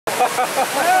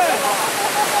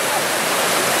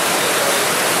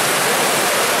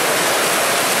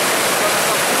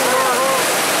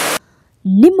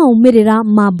Ni maumirira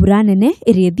ma mbura nene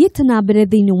iria thiete na mbere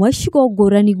thiini wa icigo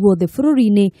ngurani guothe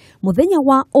bururi-ini muthenya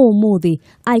wa umuthi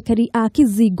aikari a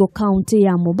Kizingo kaunti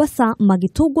ya Mombasa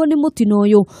magitungwo ni mutino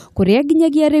uyu kuria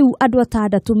nginyagia riu andu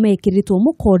atandatu mekiritwo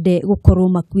mukonde gukorwo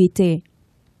makuite.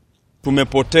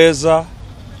 Tumepoteza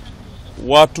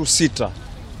watu 6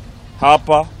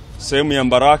 hapa sehemu ya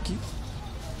Mbaraki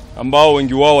ambao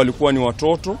wengi wao walikuwa ni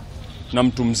watoto na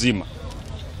mtu mzima.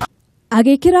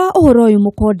 Agikira uhoro uyu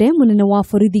mukonde munene wa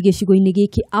borithi gicigo-ini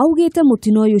giki augite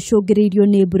mutino uyu ucungiriirio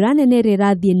ni mbura nene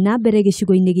irathii na mbere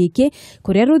gicigo-ini giki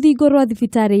kuria ruthingo rwa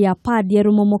thibitari ya Padia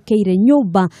rumomokeire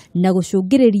nyumba na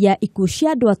gucungiriria ikuũ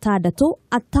cia andu atandatu,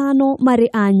 5 mari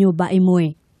a nyumba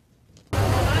imwe.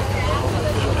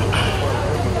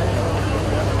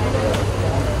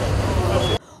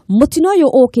 Mutino uyu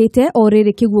ukite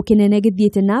oriri kiguũ kinene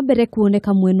githiete na mbere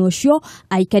kuoneka mwena ucio,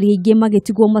 aikari aingi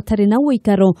magitigwo matari na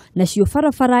cikaro nacio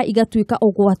barabara igatuika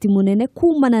ugwati munene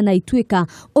kumana na ituika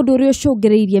undu uria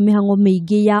ucungiriirie mihango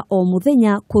miingi ya o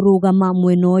muthenya kurugama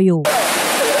mwena uyu.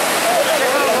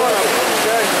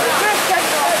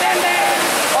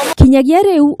 Kinyagia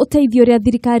riu uteithio ria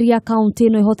thirikari ya kaunti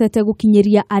no ihotete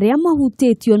gukinyeria aria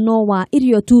mahutitio no wa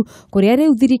irio tu kuria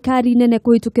riu thirikari nene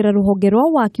kuhitukira ruhonge rwa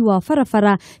waki wa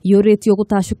barabara yuritio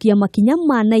gutashukia makinya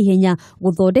ma naihenya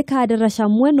guthondeka daraca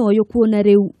mwena uyu kuona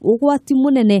riu ugwati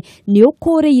munene ni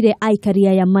ukuriire aikari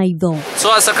aya maitho. So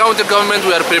as a county government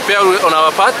we are prepared on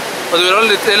our part, but we are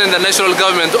only telling the national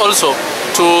government also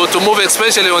to move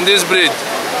especially on this bridge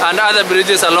and other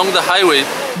bridges along the highway.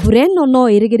 Mbura ĩno no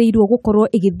ĩrĩgĩrĩirwo gukorwo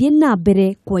igithie na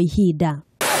mbere kwa ihinda.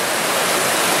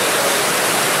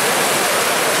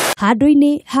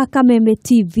 Handũ-inĩ ha Kameme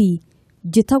TV,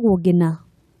 njĩtagwo Ngina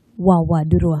wa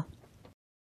Wandurwa.